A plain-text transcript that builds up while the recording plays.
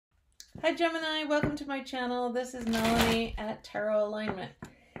Hi Gemini, welcome to my channel. This is Melanie at Tarot Alignment.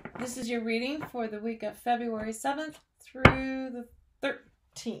 This is your reading for the week of February 7th through the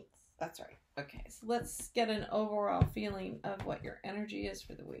 13th. That's right. Okay, so let's get an overall feeling of what your energy is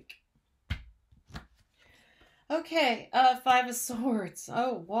for the week. Okay, Five of Swords.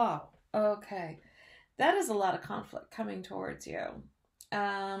 Oh, wow. Okay, that is a lot of conflict coming towards you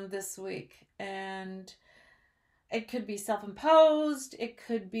this week. And it could be self-imposed. It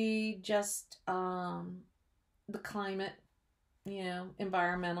could be just the climate,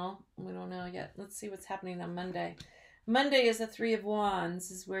 environmental. We don't know yet. Let's see what's happening on Monday. Monday is a Three of Wands.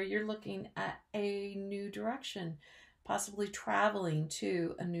 This is where you're looking at a new direction, possibly traveling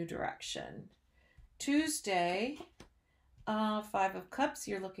to a new direction. Tuesday, Five of Cups.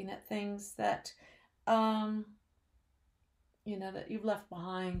 You're looking at things that, that you've left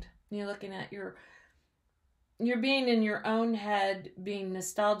behind. You're looking at you're being in your own head, being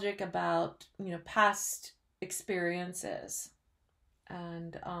nostalgic about, past experiences.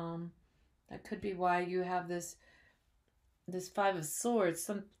 And that could be why you have this Five of Swords,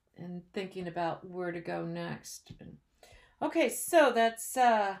 and thinking about where to go next. Okay, so that's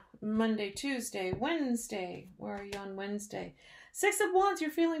Monday, Tuesday, Wednesday. Where are you on Wednesday? Six of Wands,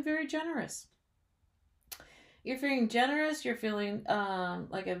 you're feeling very generous. You're feeling generous, you're feeling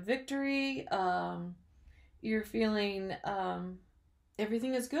like a victory. You're feeling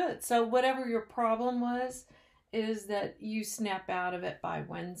everything is good. So whatever your problem was, is that you snap out of it by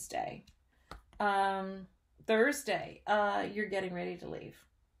Wednesday. Thursday, you're getting ready to leave.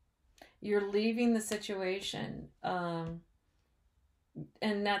 You're leaving the situation. And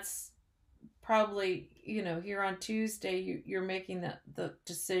that's probably, here on Tuesday, you're making the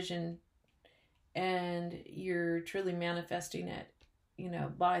decision, and you're truly manifesting it,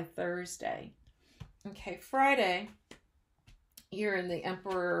 by Thursday. Okay, Friday, you're in the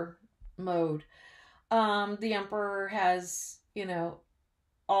Emperor mode. The Emperor has,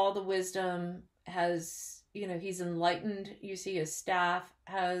 all the wisdom, has, he's enlightened. You see his staff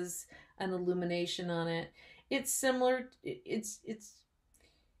has an illumination on it. It's similar, it's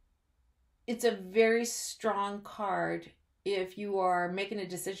a very strong card if you are making a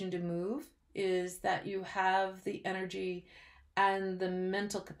decision to move, is that you have the energy and the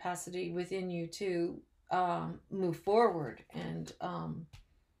mental capacity within you to move forward, and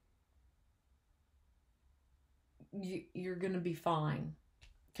you're going to be fine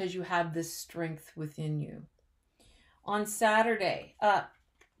because you have this strength within you. On Saturday,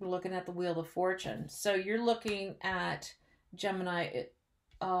 we're looking at the Wheel of Fortune. So you're looking at, Gemini,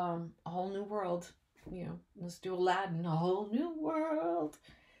 a whole new world. Let's do Aladdin, a whole new world.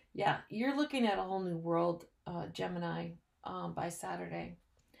 Yeah, you're looking at a whole new world, Gemini, by Saturday.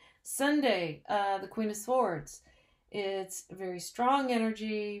 Sunday, the Queen of Swords. It's very strong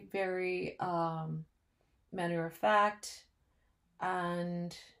energy, very matter of fact,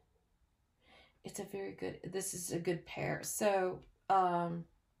 and it's a very good, this is a good pair. So I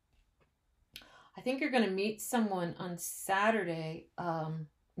think you're going to meet someone on Saturday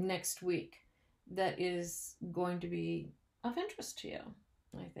next week that is going to be of interest to you,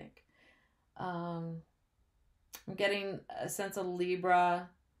 I think. I'm getting a sense of Libra.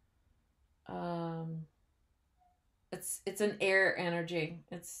 It's an air energy.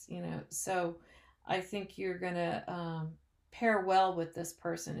 It's, so I think you're going to pair well with this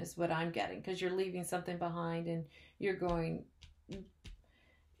person, is what I'm getting, because you're leaving something behind and you're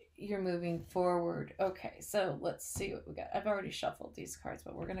moving forward. Okay, so let's see what we got. I've already shuffled these cards,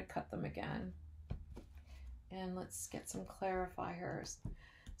 but we're going to cut them again. And let's get some clarifiers.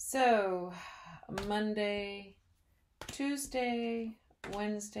 So Monday, Tuesday,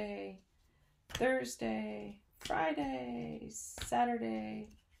 Wednesday, Thursday, Friday, Saturday,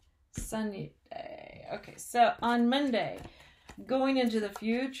 Sunday. Okay, so on Monday, going into the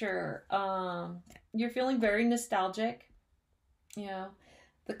future, you're feeling very nostalgic.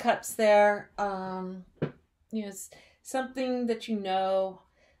 The cups there, it's something that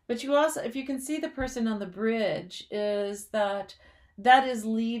but you also, if you can see the person on the bridge, is that is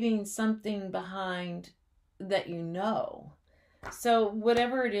leaving something behind that So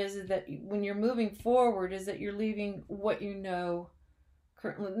whatever it is that when you're moving forward, is that you're leaving what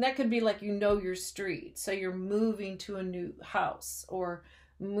currently. And that could be like, your street. So you're moving to a new house, or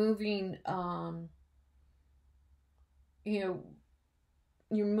moving, you're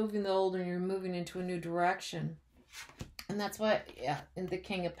moving the old and you're moving into a new direction. And that's what, in the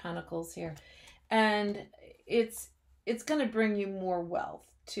King of Pentacles here. And it's going to bring you more wealth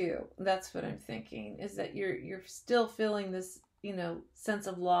too. That's what I'm thinking, is that you're still feeling this, sense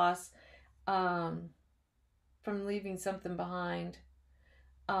of loss from leaving something behind.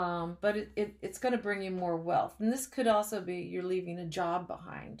 but it's going to bring you more wealth. And this could also be you're leaving a job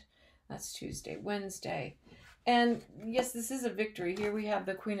behind. That's Tuesday. Wednesday. And yes, this is a victory. Here we have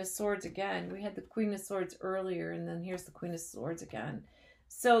the Queen of Swords again. We had the Queen of Swords earlier, and then here's the Queen of Swords again.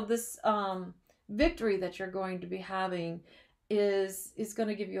 So this victory that you're going to be having is going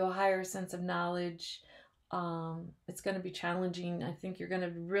to give you a higher sense of knowledge. It's going to be challenging. I think you're going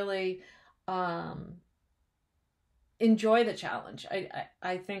to really enjoy the challenge.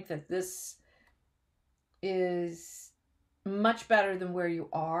 I think that this is much better than where you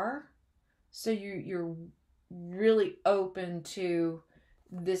are. So you're really open to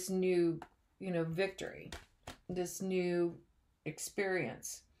this new, victory, this new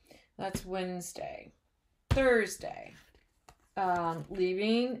experience. That's Wednesday. Thursday,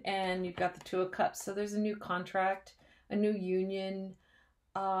 leaving, and you've got the Two of Cups. So there's a new contract, a new union,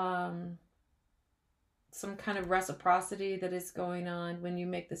 some kind of reciprocity that is going on when you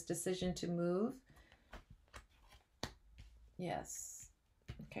make this decision to move. Yes.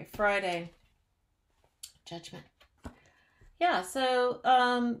 Okay, Friday. Judgment. Yeah, so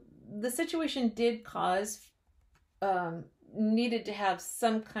the situation did cause, needed to have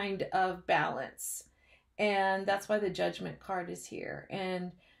some kind of balance. And that's why the Judgment card is here.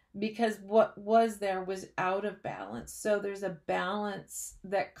 And because what was there was out of balance. So there's a balance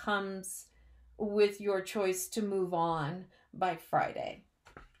that comes with your choice to move on by Friday.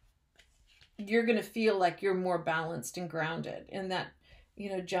 You're going to feel like you're more balanced and grounded in that,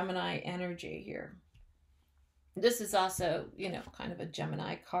 Gemini energy here. This is also, kind of a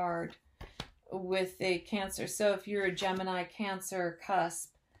Gemini card with a Cancer. So if you're a Gemini Cancer cusp,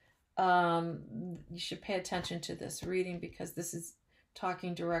 you should pay attention to this reading because this is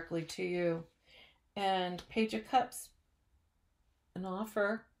talking directly to you. And Page of Cups, an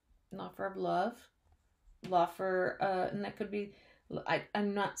offer of love, and that could be,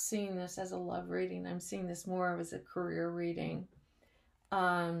 I'm not seeing this as a love reading. I'm seeing this more as a career reading.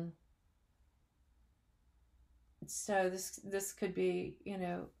 So this could be,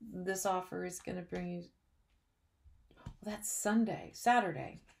 this offer is going to bring you, that's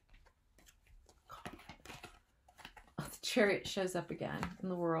Saturday. Oh, the Chariot shows up again in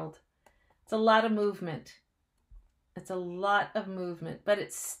the world. It's a lot of movement. It's a lot of movement, but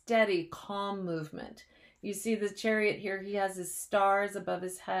it's steady, calm movement. You see the Chariot here, he has his stars above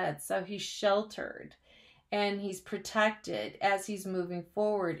his head, so he's sheltered and he's protected as he's moving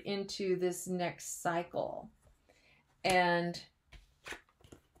forward into this next cycle. And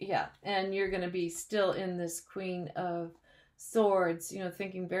yeah, and you're going to be still in this Queen of Swords,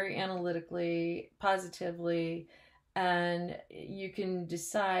 thinking very analytically, positively, and you can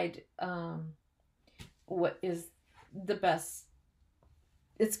decide what is the best.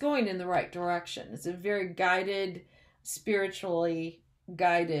 It's going in the right direction. It's a very guided, spiritually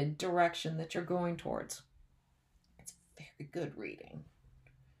guided direction that you're going towards. It's very good reading.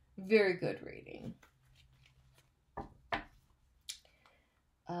 Very good reading.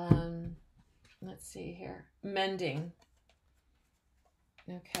 Let's see here. Mending.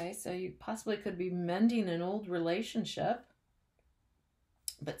 Okay, so you possibly could be mending an old relationship,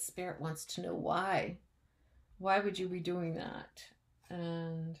 but Spirit wants to know why. Why would you be doing that?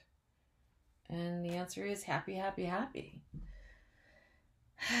 And the answer is happy, happy, happy.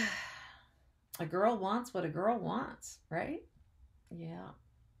 A girl wants what a girl wants, right? Yeah.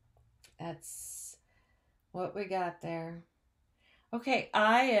 That's what we got there. Okay,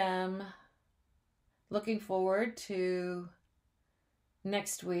 I am looking forward to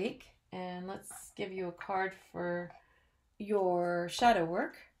next week, and let's give you a card for your shadow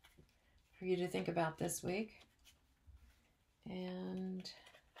work for you to think about this week. And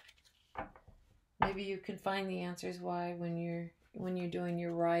maybe you can find the answers why when you're doing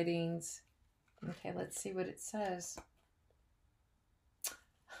your writings. Okay, let's see what it says.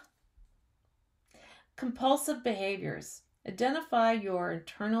 Compulsive behaviors. Identify your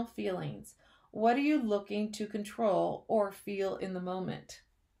internal feelings. What are you looking to control or feel in the moment?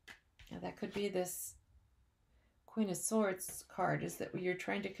 Now that could be this Queen of Swords card, is that you're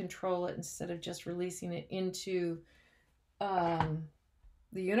trying to control it instead of just releasing it into the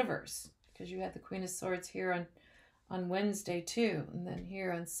universe. Because you had the Queen of Swords here on Wednesday too, and then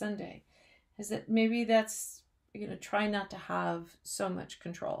here on Sunday. Is that maybe that's, try not to have so much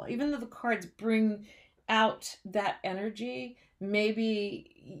control. Even though the cards bring out that energy,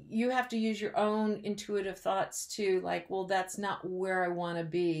 maybe you have to use your own intuitive thoughts to like, well, that's not where I want to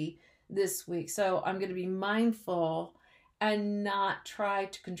be this week. So I'm going to be mindful and not try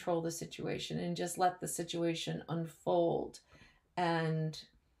to control the situation and just let the situation unfold. And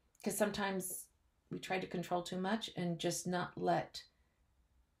because sometimes we try to control too much and just not let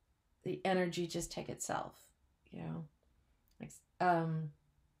the energy just take itself, you know, like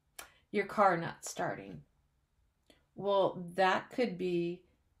your car not starting. Well, that could be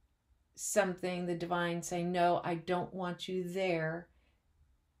something the divine saying, no, I don't want you there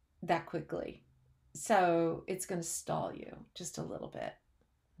that quickly. So it's going to stall you just a little bit.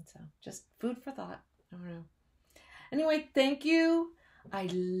 So just food for thought. I don't know. Anyway, thank you. I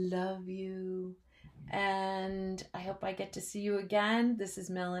love you. And I hope I get to see you again. This is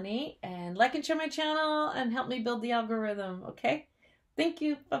Melanie. And like and share my channel and help me build the algorithm. Okay? Thank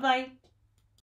you. Bye-bye.